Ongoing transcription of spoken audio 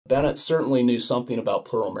Bennett certainly knew something about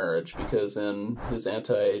plural marriage because in his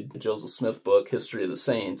anti-Joseph Smith book, History of the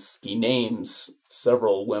Saints, he names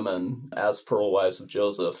several women as plural wives of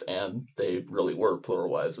Joseph, and they really were plural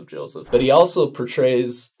wives of Joseph. But he also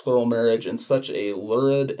portrays plural marriage in such a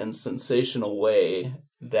lurid and sensational way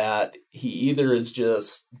that he either is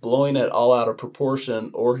just blowing it all out of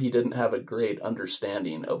proportion or he didn't have a great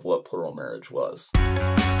understanding of what plural marriage was.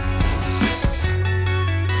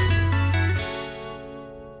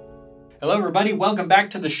 Hello, everybody. Welcome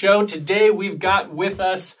back to the show. Today, we've got with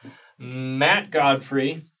us Matt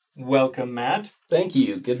Godfrey. Welcome, Matt. Thank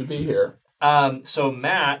you. Good to be here. So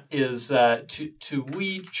Matt is, to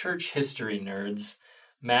we church history nerds,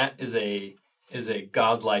 Matt is a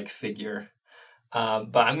godlike figure. But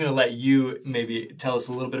I'm going to let you maybe tell us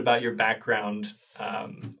a little bit about your background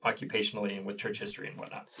occupationally and with church history and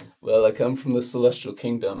whatnot. Well, I come from the celestial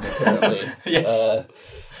kingdom, apparently. Yes.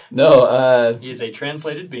 He is a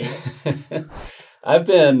translated being. I've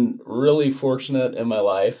been really fortunate in my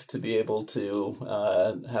life to be able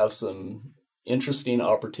to have some interesting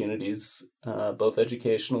opportunities, both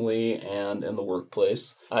educationally and in the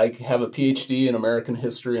workplace. I have a PhD in American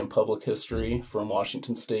history and public history from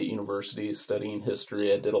Washington State University, studying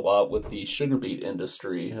history. I did a lot with the sugar beet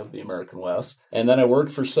industry of the American West. And then I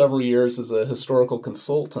worked for several years as a historical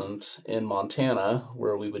consultant in Montana,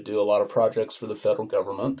 where we would do a lot of projects for the federal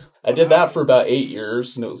government. I did that for about 8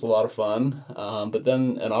 years, and it was a lot of fun. But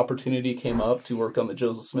then an opportunity came up to work on the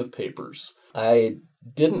Joseph Smith papers. I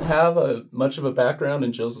didn't have much of a background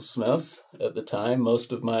in Joseph Smith at the time.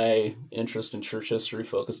 Most of my interest in church history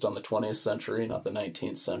focused on the 20th century, not the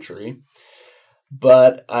 19th century.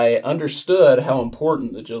 But I understood how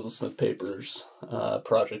important the Joseph Smith Papers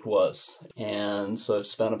project was. And so I've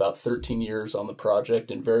spent about 13 years on the project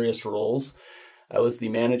in various roles. I was the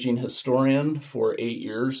managing historian for 8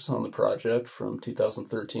 years on the project from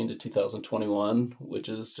 2013 to 2021, which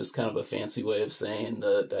is just kind of a fancy way of saying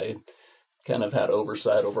that I kind of had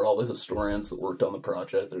oversight over all the historians that worked on the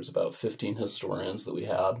project. There's about 15 historians that we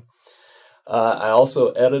had. I also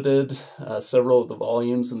edited several of the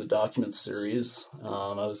volumes in the documents series.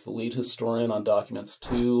 I was the lead historian on documents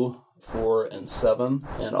 2, 4, and 7,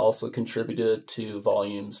 and also contributed to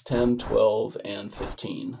volumes 10, 12, and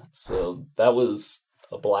 15. So that was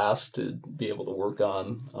a blast to be able to work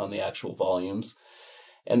on the actual volumes.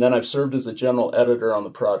 And then I've served as a general editor on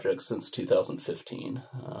the project since 2015,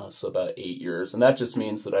 so about 8 years. And that just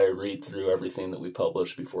means that I read through everything that we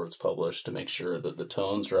publish before it's published to make sure that the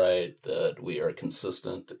tone's right, that we are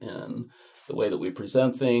consistent in the way that we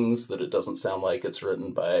present things, that it doesn't sound like it's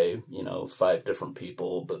written by, 5 different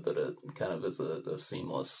people, but that it kind of is a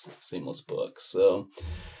seamless book. So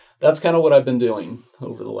that's kind of what I've been doing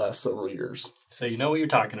over the last several years. So you know what you're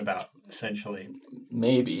talking about, essentially.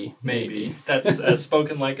 Maybe. That's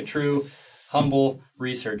spoken like a true, humble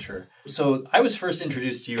researcher. So I was first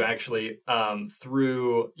introduced to you, actually,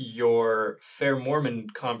 through your Fair Mormon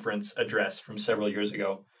conference address from several years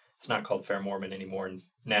ago. It's not called Fair Mormon anymore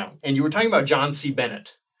now. And you were talking about John C.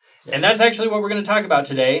 Bennett. Yes. And that's actually what we're going to talk about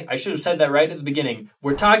today. I should have said that right at the beginning.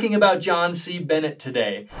 We're talking about John C. Bennett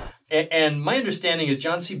today. And my understanding is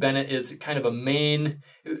John C. Bennett is kind of a main,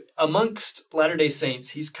 amongst Latter-day Saints,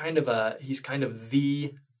 he's kind of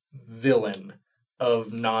the villain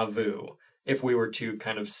of Nauvoo, if we were to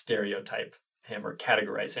kind of stereotype him or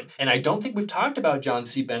categorize him. And I don't think we've talked about John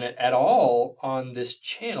C. Bennett at all on this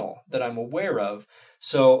channel that I'm aware of.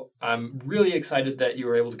 So I'm really excited that you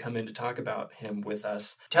were able to come in to talk about him with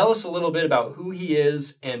us. Tell us a little bit about who he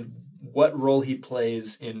is and what role he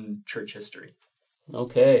plays in church history.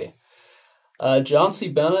 Okay. John C.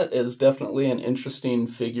 Bennett is definitely an interesting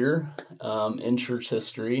figure in church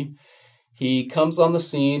history. He comes on the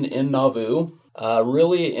scene in Nauvoo,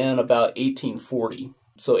 really in about 1840.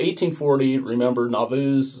 So 1840, remember,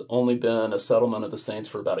 Nauvoo's only been a settlement of the Saints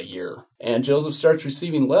for about a year. And Joseph starts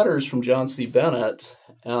receiving letters from John C. Bennett,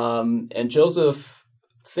 and Joseph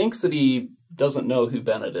thinks that he doesn't know who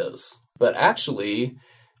Bennett is. But actually,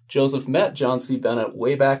 Joseph met John C. Bennett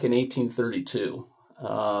way back in 1832.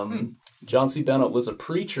 John C. Bennett was a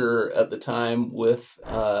preacher at the time with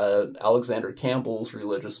Alexander Campbell's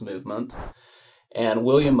religious movement. And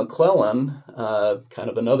William McClellan, kind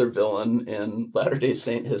of another villain in Latter-day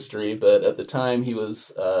Saint history, but at the time he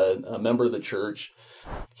was a member of the church.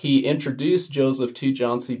 He introduced Joseph to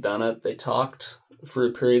John C. Bennett. They talked for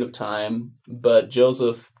a period of time, but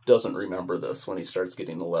Joseph doesn't remember this when he starts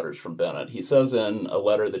getting the letters from Bennett. He says in a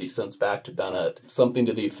letter that he sends back to Bennett something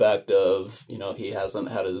to the effect of, he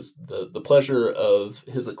hasn't had the pleasure of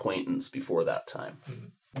his acquaintance before that time. Mm-hmm.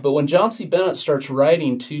 But when John C. Bennett starts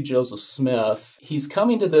writing to Joseph Smith, he's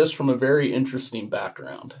coming to this from a very interesting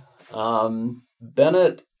background.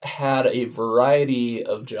 Bennett had a variety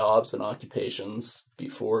of jobs and occupations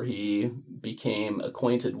before he became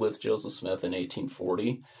acquainted with Joseph Smith in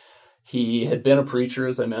 1840. He had been a preacher,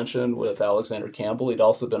 as I mentioned, with Alexander Campbell. He'd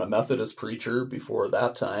also been a Methodist preacher before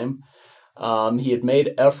that time. He had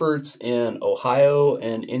made efforts in Ohio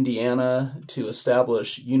and Indiana to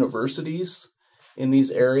establish universities in these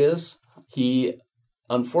areas. He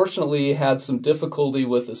unfortunately had some difficulty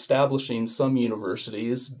with establishing some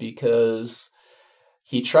universities because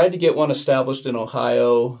he tried to get one established in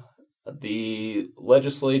Ohio. The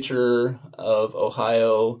legislature of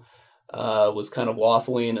Ohio was kind of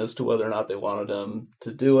waffling as to whether or not they wanted him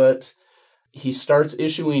to do it. He starts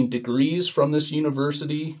issuing degrees from this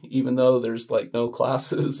university, even though there's like no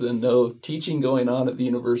classes and no teaching going on at the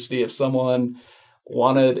university. If someone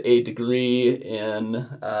wanted a degree in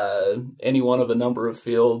any one of a number of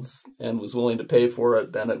fields and was willing to pay for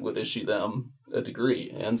it, Bennett would issue them a degree.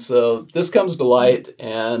 And so this comes to light,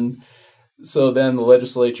 and so then the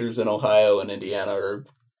legislatures in Ohio and Indiana are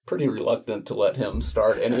pretty reluctant to let him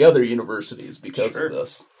start any other universities because of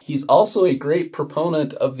this. He's also a great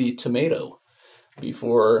proponent of the tomato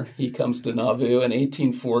before he comes to Nauvoo in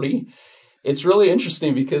 1840. It's really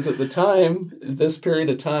interesting because at the time, this period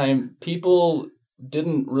of time, people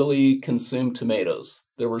didn't really consume tomatoes.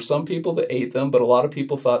 There were some people that ate them, but a lot of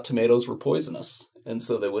people thought tomatoes were poisonous, and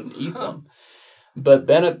so they wouldn't eat them. But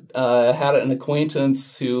Bennett had an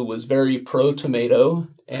acquaintance who was very pro-tomato,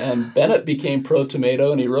 and Bennett became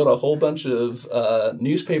pro-tomato, and he wrote a whole bunch of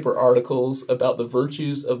newspaper articles about the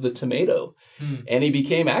virtues of the tomato. And he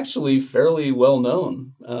became actually fairly well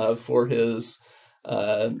known for his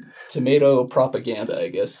tomato propaganda, I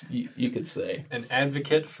guess you could say. An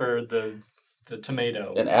advocate for the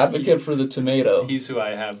tomato. An advocate for the tomato. He's who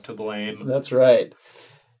I have to blame. That's right.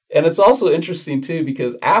 And it's also interesting, too,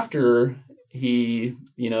 because after he,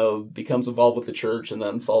 becomes involved with the church and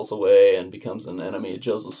then falls away and becomes an enemy of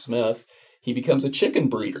Joseph Smith, he becomes a chicken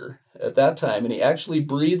breeder at that time. And he actually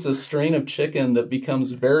breeds a strain of chicken that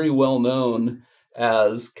becomes very well known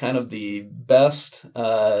as kind of the best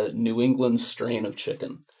New England strain of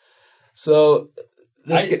chicken. So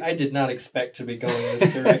I did not expect to be going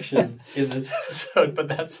this direction in this episode, but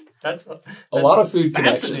that's a lot of food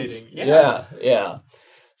connections. Yeah.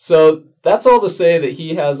 So that's all to say that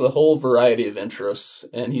he has a whole variety of interests,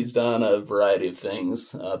 and he's done a variety of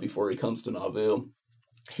things before he comes to Nauvoo.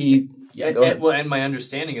 And my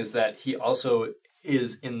understanding is that he also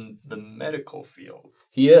is in the medical field.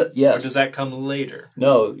 He is, yes. Or does that come later?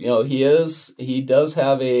 No, he is. He does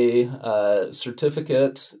have a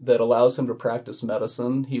certificate that allows him to practice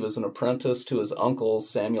medicine. He was an apprentice to his uncle,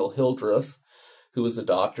 Samuel Hildreth, who was a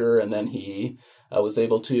doctor, and then he was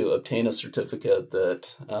able to obtain a certificate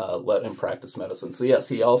that let him practice medicine. So yes,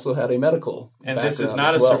 he also had a medical background. And this is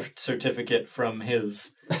not a certificate from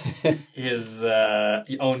his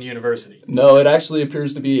own university. No, it actually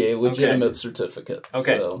appears to be a legitimate certificate.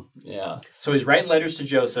 Okay. So, yeah. So he's writing letters to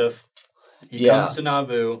Joseph. He comes to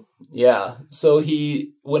Nauvoo. Yeah. So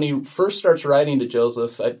when he first starts writing to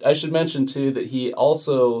Joseph, I should mention too that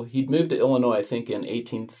he'd moved to Illinois, I think in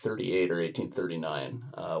 1838 or 1839,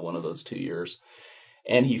 one of those 2 years.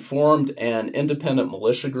 And he formed an independent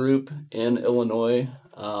militia group in Illinois.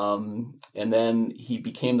 And then he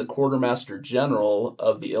became the quartermaster general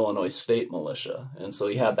of the Illinois State Militia. And so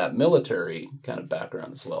he had that military kind of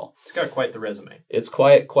background as well. It's got quite the resume. It's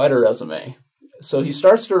quite a resume. So he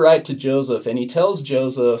starts to write to Joseph, and he tells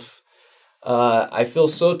Joseph, I feel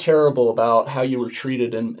so terrible about how you were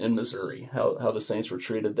treated in Missouri, how the saints were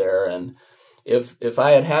treated there. And if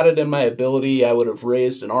I had it in my ability, I would have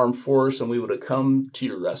raised an armed force and we would have come to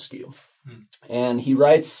your rescue. And he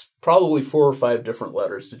writes probably 4 or 5 different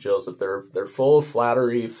letters to Joseph. They're full of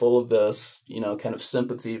flattery, full of this, kind of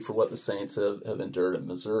sympathy for what the saints have endured in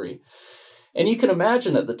Missouri. And you can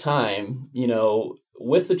imagine at the time,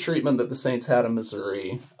 with the treatment that the saints had in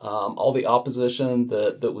Missouri, all the opposition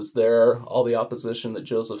that was there, all the opposition that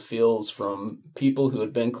Joseph feels from people who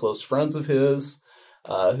had been close friends of his,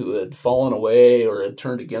 who had fallen away or had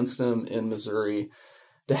turned against him in Missouri,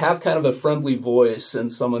 to have kind of a friendly voice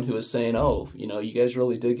and someone who is saying, oh, you guys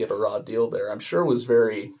really did get a raw deal there, I'm sure was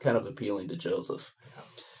very kind of appealing to Joseph.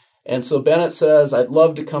 And so Bennett says, I'd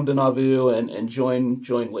love to come to Nauvoo and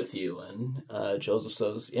join with you. And Joseph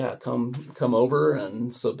says, yeah, come over.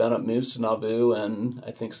 And so Bennett moves to Nauvoo in,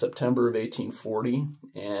 I think, September of 1840.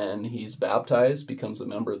 And he's baptized, becomes a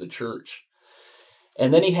member of the church.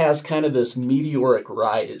 And then he has kind of this meteoric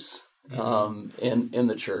rise in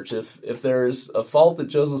the church. If there's a fault that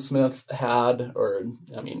Joseph Smith had, or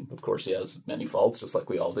I mean, of course he has many faults, just like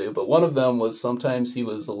we all do, but one of them was sometimes he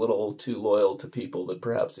was a little too loyal to people that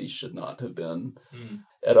perhaps he should not have been.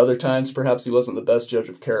 At other times, perhaps he wasn't the best judge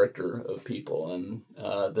of character of people,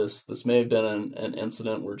 and this may have been an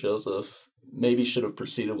incident where Joseph maybe should have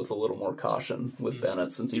proceeded with a little more caution with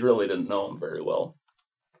Bennett, since he really didn't know him very well.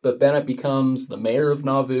 But Bennett becomes the mayor of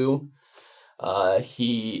Nauvoo.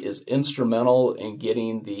 He is instrumental in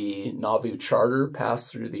getting the Nauvoo Charter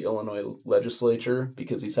passed through the Illinois legislature,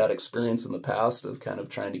 because he's had experience in the past of kind of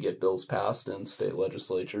trying to get bills passed in state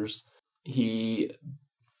legislatures. He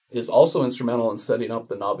is also instrumental in setting up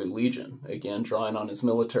the Nauvoo Legion, again, drawing on his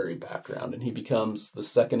military background, and he becomes the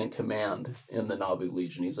second in command in the Nauvoo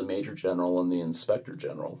Legion. He's a major general and the inspector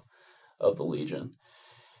general of the Legion.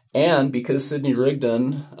 And because Sidney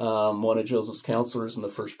Rigdon, one of Joseph's counselors in the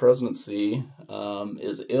First Presidency,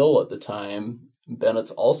 is ill at the time,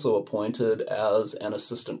 Bennett's also appointed as an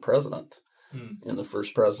assistant president in the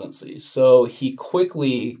First Presidency. So he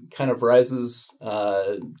quickly kind of rises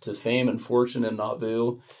to fame and fortune in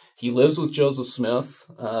Nauvoo. He lives with Joseph Smith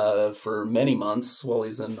for many months while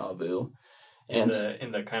he's in Nauvoo. In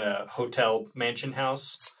the kind of hotel mansion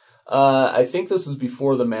house? I think this is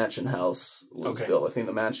before the mansion house was Okay. built. I think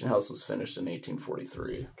the mansion house was finished in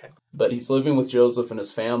 1843. Okay. But he's living with Joseph and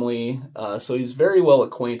his family, so he's very well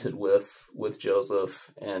acquainted with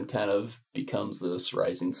Joseph, and kind of becomes this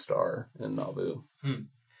rising star in Nauvoo.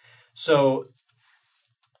 So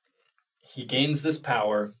he gains this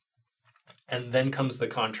power, and then comes the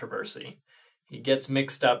controversy. He gets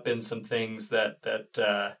mixed up in some things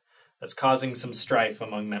that's causing some strife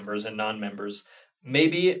among members and non-members.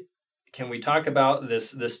 Maybe can we talk about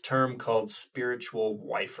this term called spiritual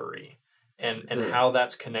wifery, and how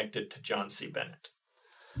that's connected to John C. Bennett?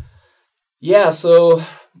 Yeah, so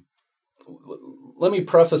let me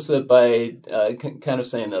preface it by kind of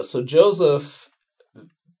saying this. So Joseph,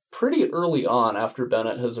 pretty early on after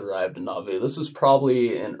Bennett has arrived in Nauvoo, this is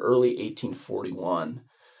probably in early 1841,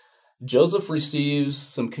 Joseph receives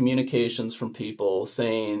some communications from people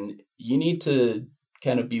saying, you need to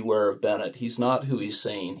kind of beware of Bennett. He's not who he's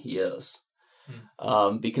saying he is.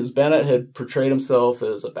 Because Bennett had portrayed himself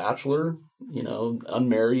as a bachelor,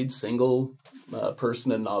 unmarried, single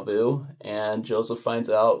person in Nauvoo, and Joseph finds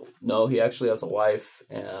out, no, he actually has a wife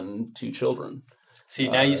and 2 children. See,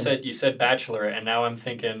 now you said bachelor, and now I'm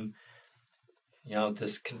thinking,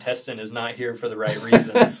 this contestant is not here for the right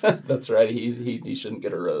reasons. That's right. He shouldn't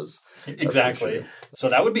get a rose. Exactly. Sure. So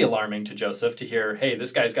that would be alarming to Joseph to hear, hey,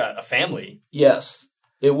 this guy's got a family. Yes,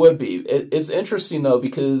 it would be. It's interesting, though,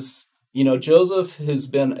 because, Joseph has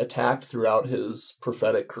been attacked throughout his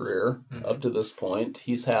prophetic career up to this point.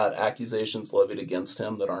 He's had accusations levied against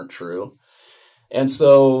him that aren't true. And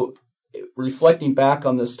so, reflecting back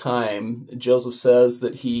on this time, Joseph says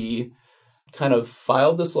that he kind of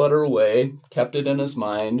filed this letter away, kept it in his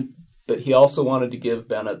mind, but he also wanted to give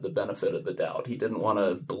Bennett the benefit of the doubt. He didn't want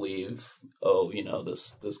to believe,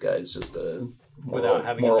 this guy's just a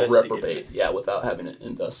moral reprobate. Yeah, without having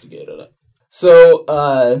investigated it.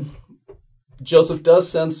 So Joseph does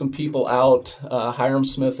send some people out. Hiram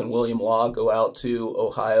Smith and William Law go out to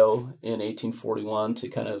Ohio in 1841 to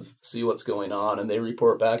kind of see what's going on, and they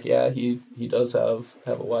report back, he does have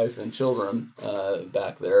a wife and children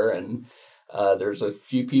back there, and there's a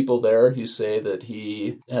few people there who say that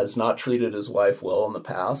he has not treated his wife well in the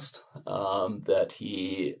past, that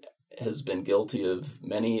he has been guilty of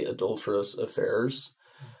many adulterous affairs,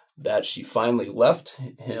 that she finally left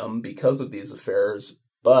him because of these affairs,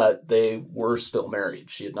 but they were still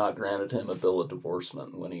married. She had not granted him a bill of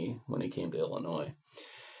divorcement when he came to Illinois.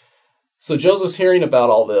 So Joseph's hearing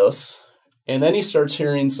about all this, and then he starts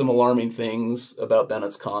hearing some alarming things about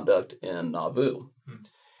Bennett's conduct in Nauvoo.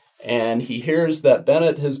 And he hears that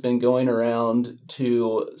Bennett has been going around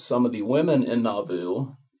to some of the women in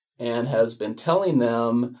Nauvoo and has been telling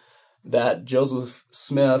them that Joseph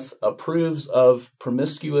Smith approves of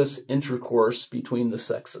promiscuous intercourse between the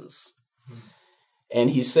sexes.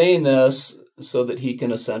 And he's saying this so that he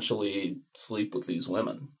can essentially sleep with these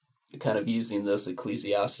women, kind of using this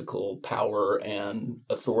ecclesiastical power and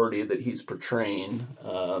authority that he's portraying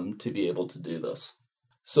to be able to do this.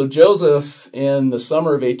 So Joseph, in the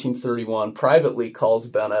summer of 1831, privately calls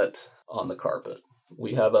Bennett on the carpet.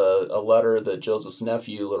 We have a letter that Joseph's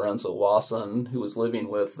nephew, Lorenzo Wasson, who was living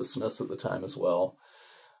with the Smiths at the time as well,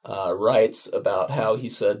 writes about how he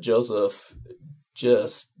said Joseph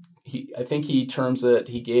I think he terms it,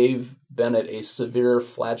 he gave Bennett a severe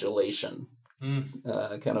flagellation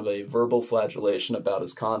kind of a verbal flagellation about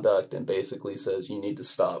his conduct, and basically says, you need to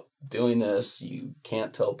stop doing this. You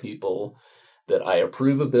can't tell people that I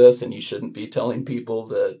approve of this, and you shouldn't be telling people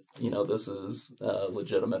that, this is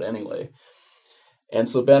legitimate anyway. And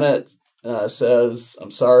so Bennett says,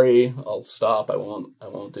 I'm sorry, I'll stop. I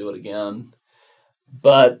won't do it again.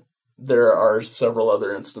 But there are several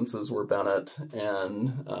other instances where Bennett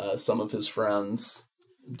and some of his friends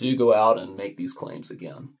do go out and make these claims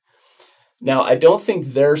again. Now, I don't think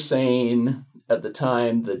they're saying at the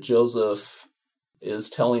time that Joseph is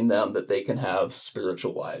telling them that they can have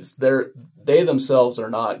spiritual wives. They themselves are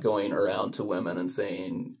not going around to women and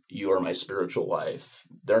saying, you are my spiritual wife.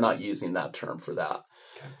 They're not using that term for that.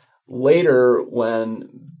 Okay. Later,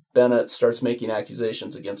 when Bennett starts making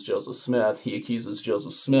accusations against Joseph Smith, he accuses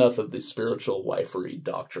Joseph Smith of the spiritual wifery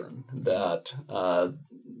doctrine, that,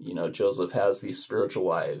 Joseph has these spiritual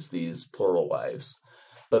wives, these plural wives.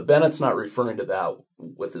 But Bennett's not referring to that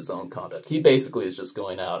with his own conduct. He basically is just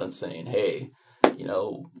going out and saying, hey,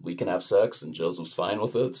 we can have sex and Joseph's fine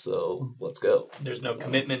with it, so let's go. There's no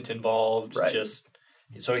commitment involved. Right.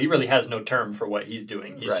 So he really has no term for what he's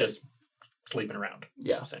doing. He's right. just sleeping around,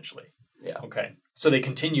 essentially. Yeah. Okay. So they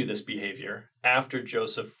continue this behavior after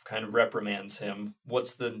Joseph kind of reprimands him.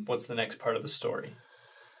 What's the next part of the story?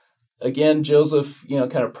 Again, Joseph,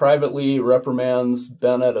 kind of privately reprimands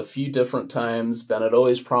Bennett a few different times. Bennett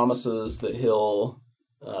always promises that he'll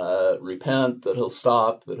repent, that he'll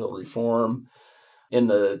stop, that he'll reform. In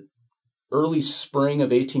the early spring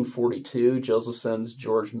of 1842, Joseph sends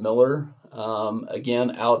George Miller,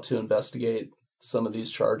 again, out to investigate some of these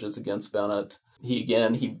charges against Bennett.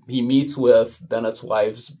 He meets with Bennett's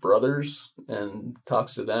wife's brothers and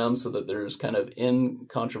talks to them so that there's kind of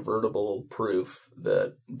incontrovertible proof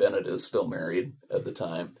that Bennett is still married at the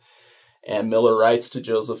time. And Miller writes to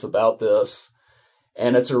Joseph about this.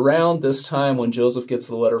 And it's around this time when Joseph gets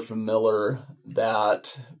the letter from Miller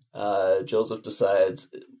that Joseph decides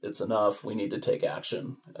it's enough. We need to take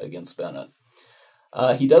action against Bennett.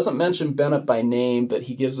 He doesn't mention Bennett by name, but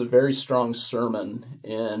he gives a very strong sermon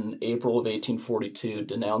in April of 1842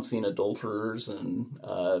 denouncing adulterers and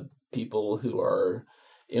people who are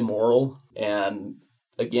immoral. And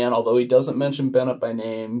again, although he doesn't mention Bennett by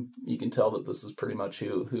name, you can tell that this is pretty much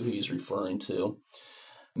who he's referring to.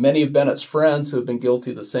 Many of Bennett's friends who have been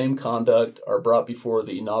guilty of the same conduct are brought before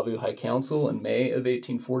the Nauvoo High Council in May of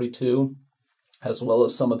 1842, as well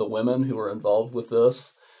as some of the women who were involved with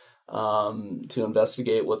this, to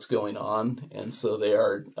investigate what's going on. And so they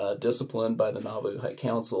are disciplined by the Nauvoo High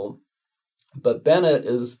Council. But Bennett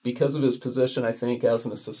is, because of his position, I think, as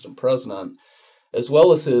an assistant president, as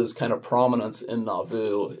well as his kind of prominence in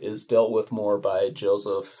Nauvoo, is dealt with more by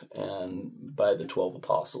Joseph and by the 12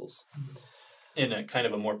 apostles. In a kind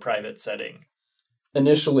of a more private setting.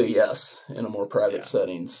 Initially, yes, in a more private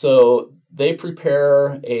setting. So they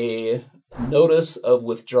prepare a notice of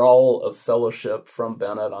withdrawal of fellowship from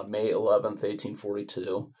Bennett on May 11th,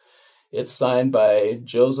 1842. It's signed by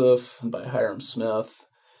Joseph and by Hiram Smith,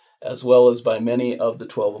 as well as by many of the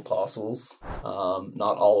 12 apostles,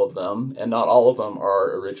 not all of them, and not all of them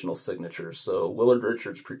are original signatures. So Willard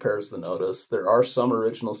Richards prepares the notice. There are some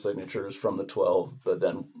original signatures from the 12, but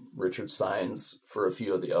then Richards signs for a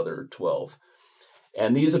few of the other 12.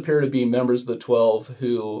 And these appear to be members of the 12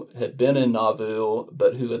 who had been in Nauvoo,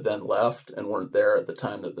 but who had then left and weren't there at the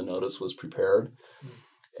time that the notice was prepared.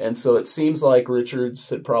 And so it seems like Richards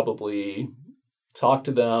had probably talked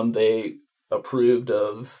to them. They approved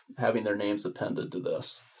of having their names appended to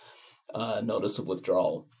this notice of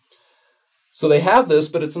withdrawal. So they have this,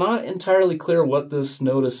 but it's not entirely clear what this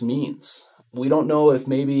notice means. We don't know if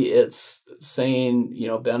maybe it's saying,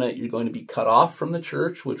 Bennett, you're going to be cut off from the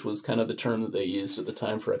church, which was kind of the term that they used at the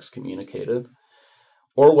time for excommunicated,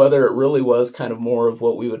 or whether it really was kind of more of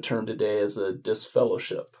what we would term today as a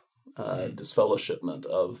disfellowshipment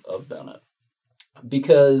of Bennett.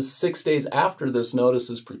 Because 6 days after this notice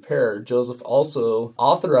is prepared, Joseph also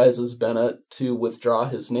authorizes Bennett to withdraw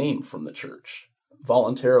his name from the church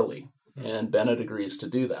voluntarily, and Bennett agrees to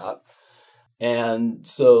do that. And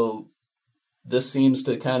so this seems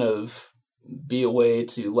to kind of be a way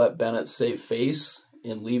to let Bennett save face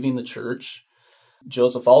in leaving the church.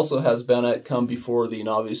 Joseph also has Bennett come before the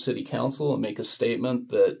Nauvoo City Council and make a statement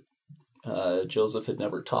that Joseph had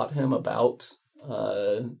never taught him about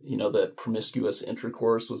that promiscuous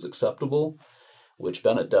intercourse was acceptable, which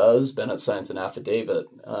Bennett does. Bennett signs an affidavit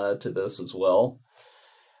to this as well.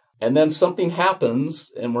 And then something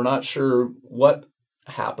happens, and we're not sure what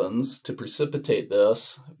happens to precipitate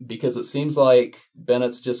this, because it seems like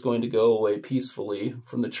Bennett's just going to go away peacefully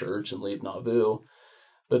from the church and leave Nauvoo.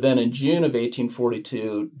 But then in June of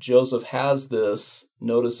 1842, Joseph has this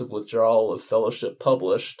notice of withdrawal of fellowship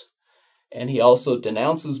published, and he also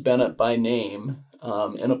denounces Bennett by name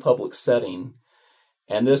in a public setting.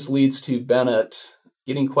 And this leads to Bennett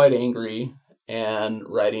getting quite angry and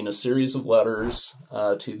writing a series of letters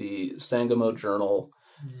to the Sangamo Journal,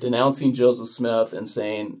 denouncing Joseph Smith and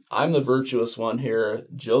saying, I'm the virtuous one here.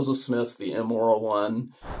 Joseph Smith's the immoral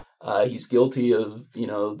one. He's guilty of,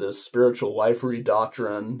 this spiritual wifery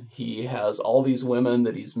doctrine. He has all these women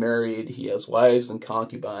that he's married. He has wives and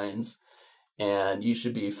concubines. And you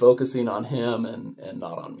should be focusing on him and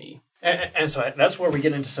not on me. And so that's where we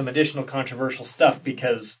get into some additional controversial stuff,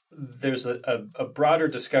 because there's a broader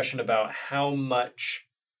discussion about how much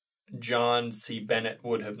John C. Bennett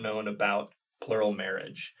would have known about plural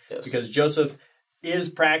marriage. Yes. Because Joseph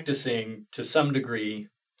is practicing, to some degree,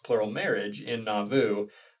 plural marriage in Nauvoo.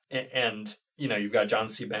 And, you've got John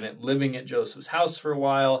C. Bennett living at Joseph's house for a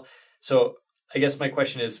while. So I guess my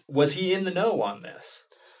question is, was he in the know on this?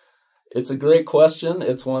 It's a great question.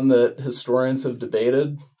 It's one that historians have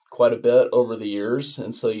debated quite a bit over the years.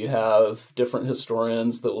 And so you have different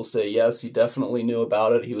historians that will say, yes, he definitely knew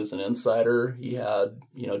about it. He was an insider. He had,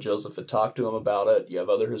 Joseph had talked to him about it. You have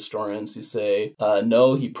other historians who say,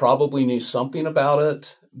 no, he probably knew something about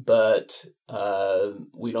it, but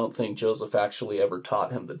we don't think Joseph actually ever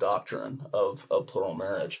taught him the doctrine of plural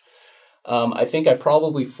marriage. I think I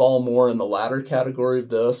probably fall more in the latter category of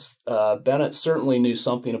this. Bennett certainly knew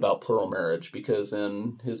something about plural marriage, because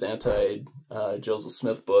in his anti-Joseph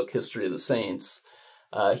Smith book, History of the Saints,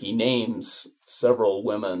 he names several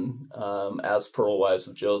women as plural wives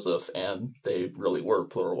of Joseph, and they really were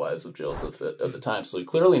plural wives of Joseph at the time. So he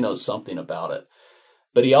clearly knows something about it.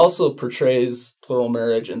 But he also portrays plural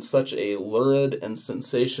marriage in such a lurid and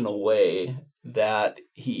sensational way that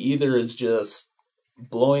he either is just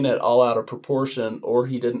blowing it all out of proportion, or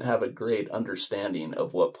he didn't have a great understanding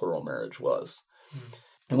of what plural marriage was.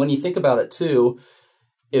 And when you think about it too,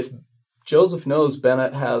 if Joseph knows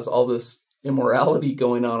Bennett has all this immorality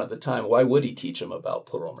going on at the time, why would he teach him about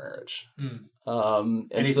plural marriage?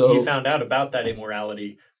 And he found out about that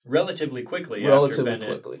immorality relatively quickly after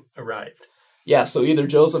Bennett arrived. Yeah, so either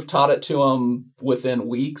Joseph taught it to him within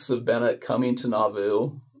weeks of Bennett coming to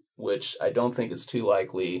Nauvoo, which I don't think is too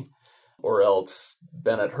likely, or else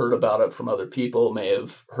Bennett heard about it from other people, may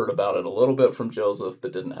have heard about it a little bit from Joseph,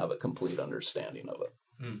 but didn't have a complete understanding of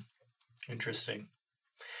it. Interesting.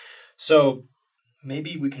 So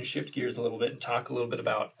maybe we can shift gears a little bit and talk a little bit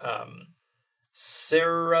about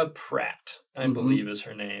Sarah Pratt, I believe is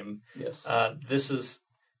her name. Yes. This is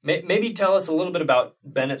maybe tell us a little bit about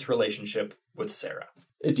Bennett's relationship with Sarah.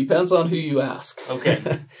 It depends on who you ask.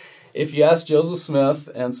 Okay. If you ask Joseph Smith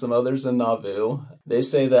and some others in Nauvoo, they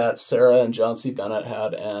say that Sarah and John C. Bennett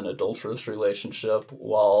had an adulterous relationship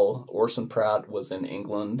while Orson Pratt was in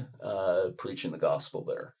England preaching the gospel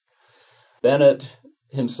there. Bennett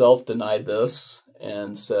himself denied this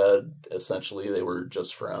and said essentially they were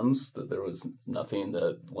just friends, that there was nothing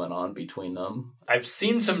that went on between them. I've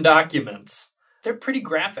seen some documents. They're pretty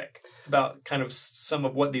graphic about kind of some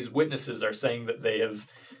of what these witnesses are saying that they have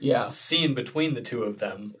seen between the two of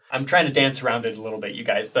them. I'm trying to dance around it a little bit, you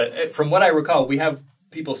guys, but from what I recall, we have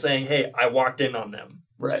people saying, hey, I walked in on them,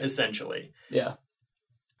 right? Essentially. Yeah.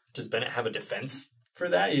 Does Bennett have a defense for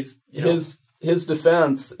that? His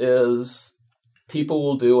defense is people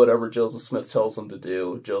will do whatever Joseph Smith tells them to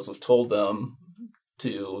do. Joseph told them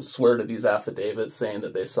to swear to these affidavits saying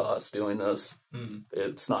that they saw us doing this.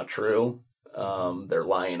 It's not true. They're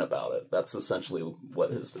lying about it. That's essentially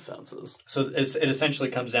what his defense is. So it essentially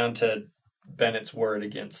comes down to Bennett's word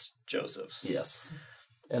against Joseph's. Yes.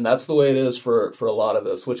 And that's the way it is for a lot of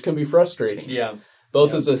this, which can be frustrating. Yeah.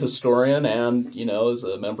 Both as a historian and, as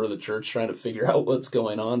a member of the church trying to figure out what's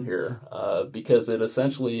going on here, because it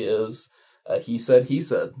essentially is a he said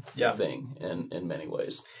thing in many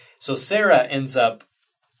ways. So Sarah ends up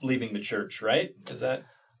leaving the church, right? Is that...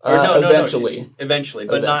 Eventually,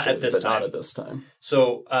 but not at this time. Not at this time.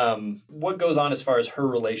 So, what goes on as far as her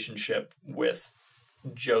relationship with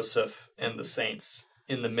Joseph and the saints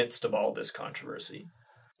in the midst of all this controversy?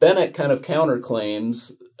 Bennett kind of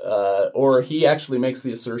counterclaims, or he actually makes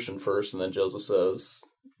the assertion first, and then Joseph says,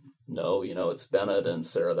 no, it's Bennett and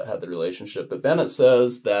Sarah that had the relationship. But Bennett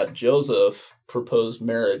says that Joseph proposed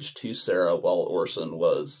marriage to Sarah while Orson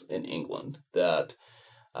was in England, that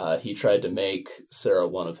he tried to make Sarah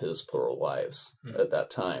one of his plural wives at that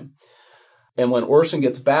time. And when Orson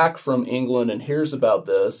gets back from England and hears about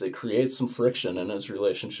this, it creates some friction in his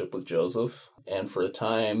relationship with Joseph. And for a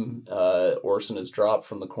time, Orson is dropped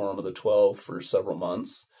from the Quorum of the 12 for several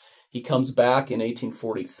months. He comes back in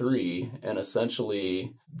 1843, and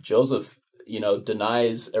essentially Joseph,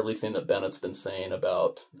 denies everything that Bennett's been saying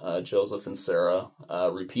about Joseph and Sarah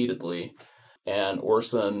repeatedly. And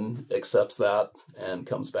Orson accepts that and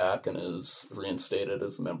comes back and is reinstated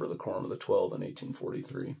as a member of the Quorum of the 12 in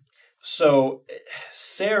 1843. So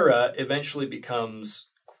Sarah eventually becomes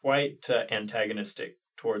quite antagonistic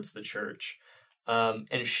towards the church.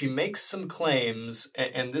 And she makes some claims,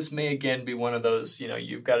 and this may again be one of those,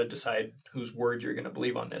 you've got to decide whose word you're going to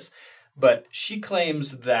believe on this. But she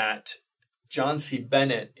claims that John C.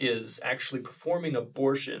 Bennett is actually performing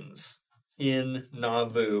abortions in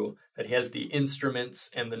Nauvoo, that he has the instruments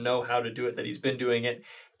and the know-how to do it, that he's been doing it,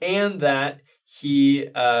 and that he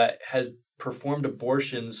has performed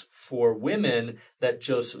abortions for women that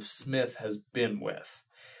Joseph Smith has been with.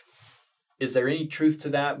 Is there any truth to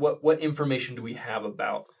that? What information do we have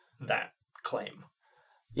about that claim?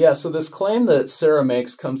 Yeah, so this claim that Sarah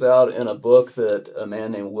makes comes out in a book that a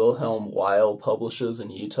man named Wilhelm Weil publishes in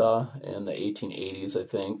Utah in the 1880s, I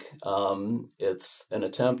think. It's an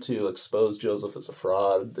attempt to expose Joseph as a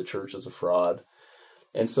fraud, the church as a fraud.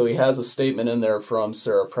 And so he has a statement in there from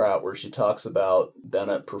Sarah Pratt where she talks about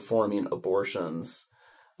Bennett performing abortions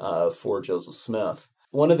for Joseph Smith.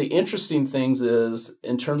 One of the interesting things is,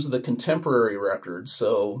 in terms of the contemporary records,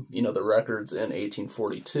 so, the records in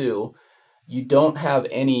 1842, you don't have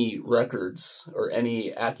any records or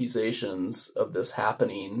any accusations of this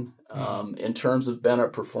happening in terms of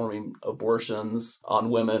Bennett performing abortions on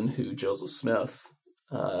women who Joseph Smith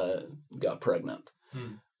got pregnant.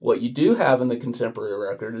 What you do have in the contemporary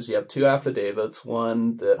record is you have two affidavits,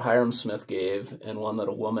 one that Hiram Smith gave and one that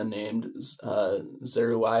a woman named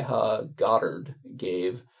Zeruiah Goddard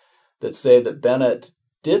gave, that say that Bennett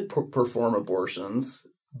did perform abortions,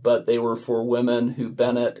 but they were for women who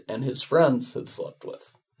Bennett and his friends had slept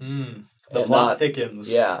with. The plot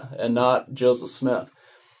thickens. Yeah, and not Joseph Smith.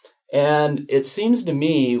 And it seems to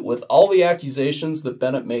me, with all the accusations that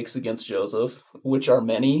Bennett makes against Joseph, which are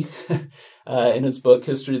many, in his book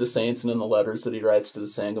History of the Saints and in the letters that he writes to the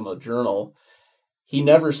Sangamo Journal, he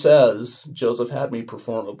never says, Joseph had me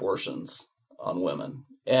perform abortions on women.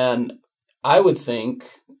 And I would think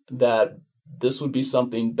that this would be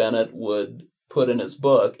something Bennett would put in his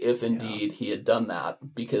book if indeed he had done that,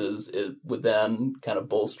 because it would then kind of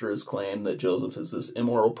bolster his claim that Joseph is this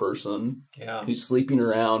immoral person who's sleeping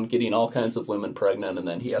around, getting all kinds of women pregnant, and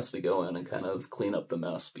then he has to go in and kind of clean up the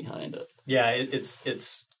mess behind it. Yeah,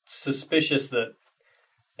 it's suspicious that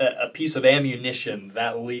a piece of ammunition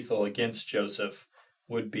that lethal against Joseph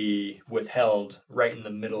would be withheld right in the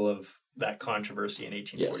middle of that controversy in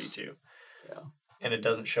 1842. Yes. Yeah. And it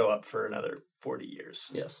doesn't show up for another 40 years.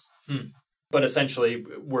 Yes. But essentially,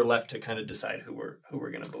 we're left to kind of decide who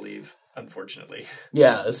we're going to believe, unfortunately.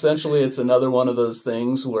 Yeah, essentially, it's another one of those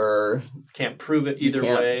things where can't prove it either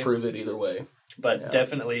way. Can't prove it either way. But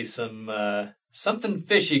definitely something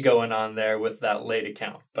fishy going on there with that late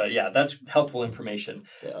account. But yeah, that's helpful information.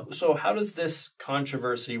 Yeah. So how does this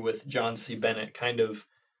controversy with John C. Bennett kind of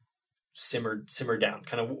simmer down?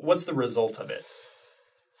 Kind of what's the result of it?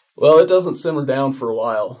 Well, it doesn't simmer down for a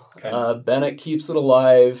while. Okay. Bennett keeps it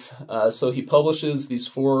alive. So he publishes these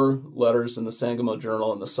 4 letters in the Sangamo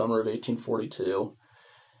Journal in the summer of 1842.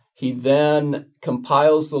 He then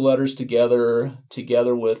compiles the letters together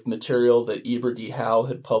with material that Eber D. Howe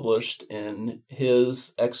had published in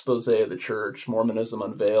his expose of the church, Mormonism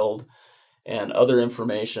Unveiled, and other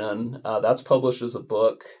information. That's published as a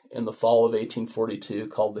book in the fall of 1842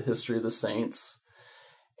 called The History of the Saints.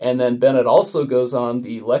 And then Bennett also goes on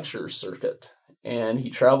the lecture circuit, and he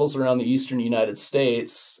travels around the eastern United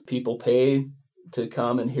States. People pay to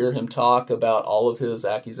come and hear him talk about all of his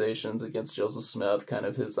accusations against Joseph Smith, kind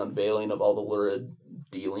of his unveiling of all the lurid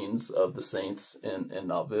dealings of the saints in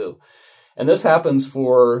Nauvoo. And this happens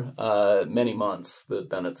for many months that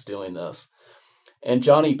Bennett's doing this. And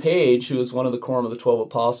Johnny Page, who is one of the Quorum of the 12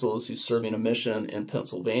 Apostles who's serving a mission in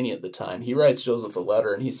Pennsylvania at the time, he writes Joseph a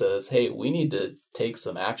letter and he says, hey, we need to take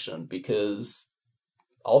some action because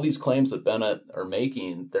all these claims that Bennett are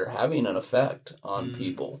making, they're having an effect on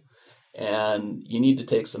people. And you need to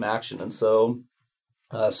take some action. And so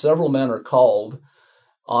several men are called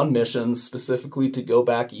on missions specifically to go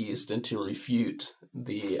back east and to refute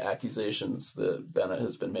the accusations that Bennett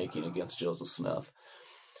has been making against Joseph Smith.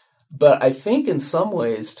 But I think in some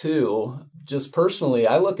ways, too, just personally,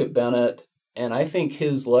 I look at Bennett and I think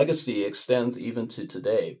his legacy extends even to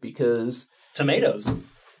today because...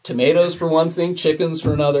 Tomatoes for one thing, chickens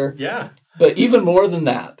for another. Yeah. But even more than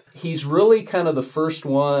that, he's really kind of the first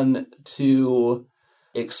one to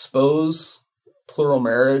expose plural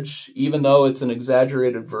marriage, even though it's an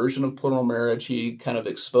exaggerated version of plural marriage. He kind of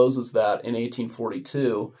exposes that in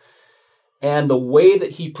 1842. And the way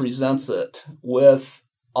that he presents it with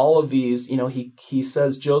all of these, he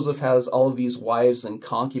says Joseph has all of these wives and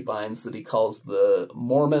concubines that he calls the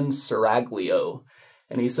Mormon seraglio.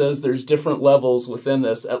 And he says there's different levels within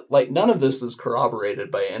this. Like, none of this is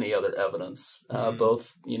corroborated by any other evidence,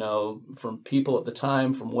 both, from people at the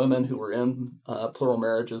time, from women who were in plural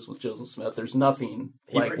marriages with Joseph Smith. There's nothing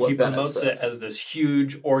like what Bennett promotes says. it as this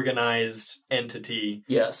huge organized entity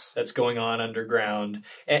Yes. that's going on underground.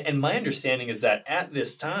 And my understanding is that at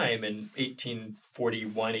this time, in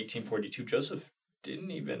 1841, 1842, Joseph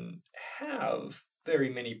didn't even have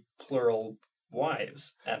very many plural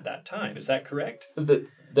wives at that time. Is that correct?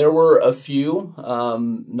 There were a few,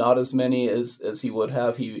 not as many as he would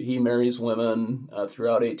have. He marries women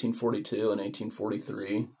throughout 1842 and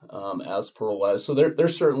 1843 as plural wives. So there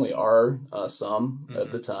certainly are some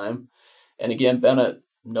at the time. And again, Bennett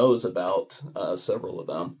knows about several of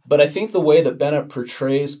them. But I think the way that Bennett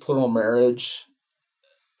portrays plural marriage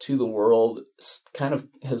to the world kind of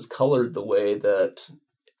has colored the way that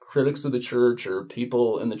critics of the church or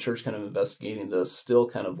people in the church kind of investigating this still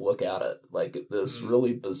kind of look at it like this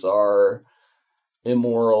really bizarre,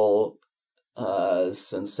 immoral,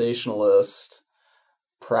 sensationalist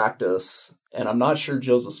practice. And I'm not sure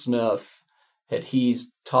Joseph Smith, had he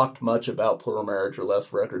talked much about plural marriage or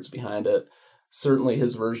left records behind it, certainly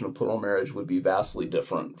his version of plural marriage would be vastly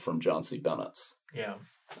different from John C. Bennett's. Yeah.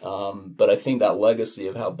 But I think that legacy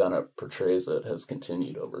of how Bennett portrays it has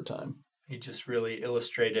continued over time. He just really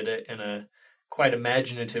illustrated it in a quite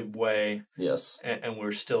imaginative way. Yes. And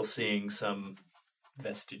we're still seeing some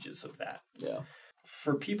vestiges of that. Yeah.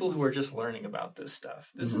 For people who are just learning about this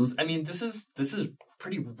stuff, this is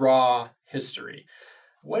pretty raw history.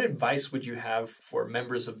 What advice would you have for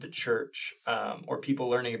members of the church or people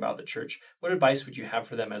learning about the church? What advice would you have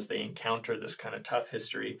for them as they encounter this kind of tough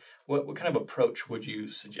history? What kind of approach would you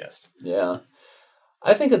suggest? Yeah.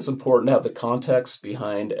 I think it's important to have the context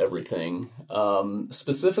behind everything.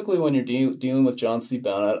 Specifically when you're dealing with John C.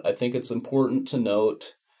 Bennett, I think it's important to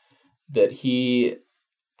note that he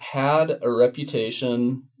had a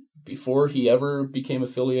reputation before he ever became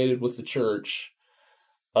affiliated with the church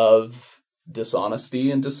of dishonesty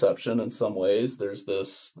and deception in some ways. There's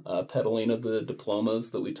this peddling of the diplomas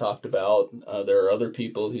that we talked about. There are other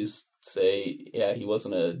people who say, yeah, he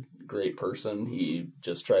wasn't a great person. He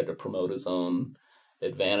just tried to promote his own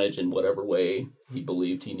advantage in whatever way he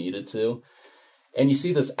believed he needed to. And you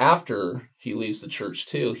see this after he leaves the church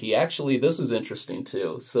too. This is interesting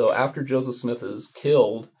too. So after Joseph Smith is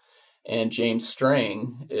killed, and James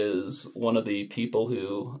Strang is one of the people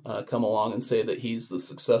who come along and say that he's the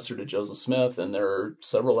successor to Joseph Smith, and there are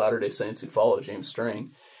several Latter-day Saints who follow James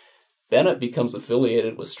Strang, Bennett becomes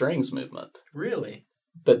affiliated with Strang's movement. Really?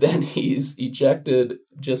 But then he's ejected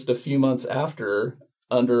just a few months after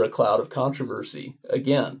under a cloud of controversy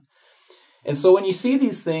again. And so when you see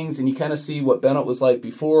these things and you kind of see what Bennett was like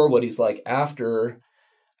before, what he's like after,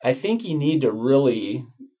 I think you need to really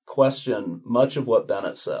question much of what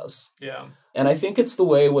Bennett says. Yeah. And I think it's the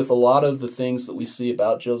way with a lot of the things that we see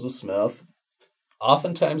about Joseph Smith.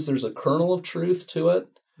 Oftentimes there's a kernel of truth to it,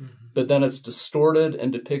 but then it's distorted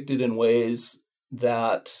and depicted in ways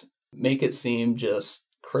that make it seem just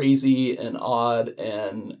crazy and odd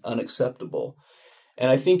and unacceptable. And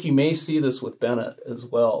I think you may see this with Bennett as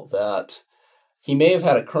well, that he may have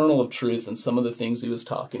had a kernel of truth in some of the things he was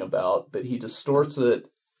talking about, but he distorts it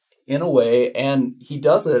in a way, and he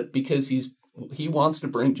does it because he wants to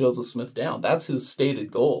bring Joseph Smith down. That's his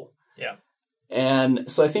stated goal. Yeah. And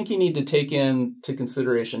so I think you need to take into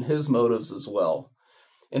consideration his motives as well.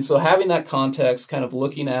 And so having that context, kind of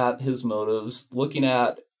looking at his motives, looking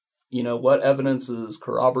at, what evidence is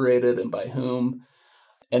corroborated and by whom.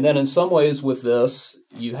 And then in some ways with this,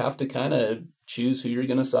 you have to kind of choose who you're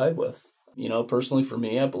going to side with. Personally for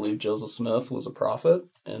me, I believe Joseph Smith was a prophet.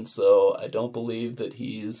 And so I don't believe that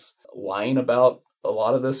he's lying about a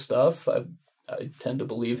lot of this stuff. I tend to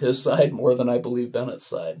believe his side more than I believe Bennett's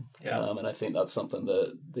side. Yeah. And I think that's something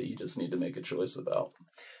that you just need to make a choice about.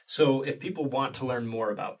 So if people want to learn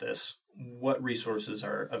more about this, what resources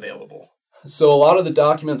are available? So a lot of the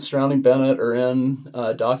documents surrounding Bennett are in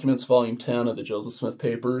Documents Volume 10 of the Joseph Smith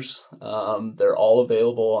Papers. They're all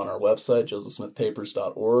available on our website,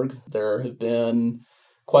 josephsmithpapers.org. There have been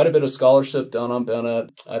quite a bit of scholarship done on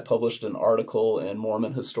Bennett. I published an article in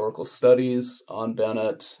Mormon Historical Studies on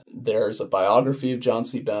Bennett. There's a biography of John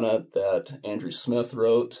C. Bennett that Andrew Smith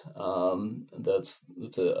wrote. That's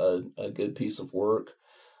a good piece of work.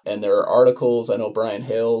 And there are articles. I know Brian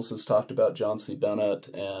Hales has talked about John C. Bennett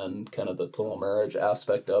and kind of the plural marriage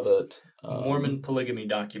aspect of it. Mormon Polygamy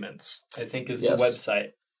Documents, I think, is yes. the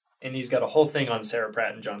website. And he's got a whole thing on Sarah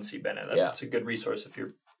Pratt and John C. Bennett. That's a good resource if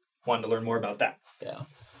you're wanting to learn more about that. Yeah.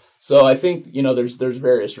 So I think, you know, there's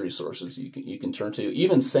various resources you can turn to.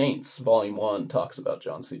 Even Saints, Volume 1, talks about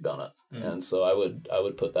John C. Bennett. And so I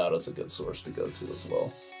would put that as a good source to go to as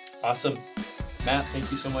well. Awesome. Matt,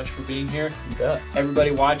 thank you so much for being here. You bet.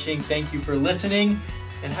 Everybody watching, thank you for listening,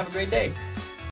 and have a great day.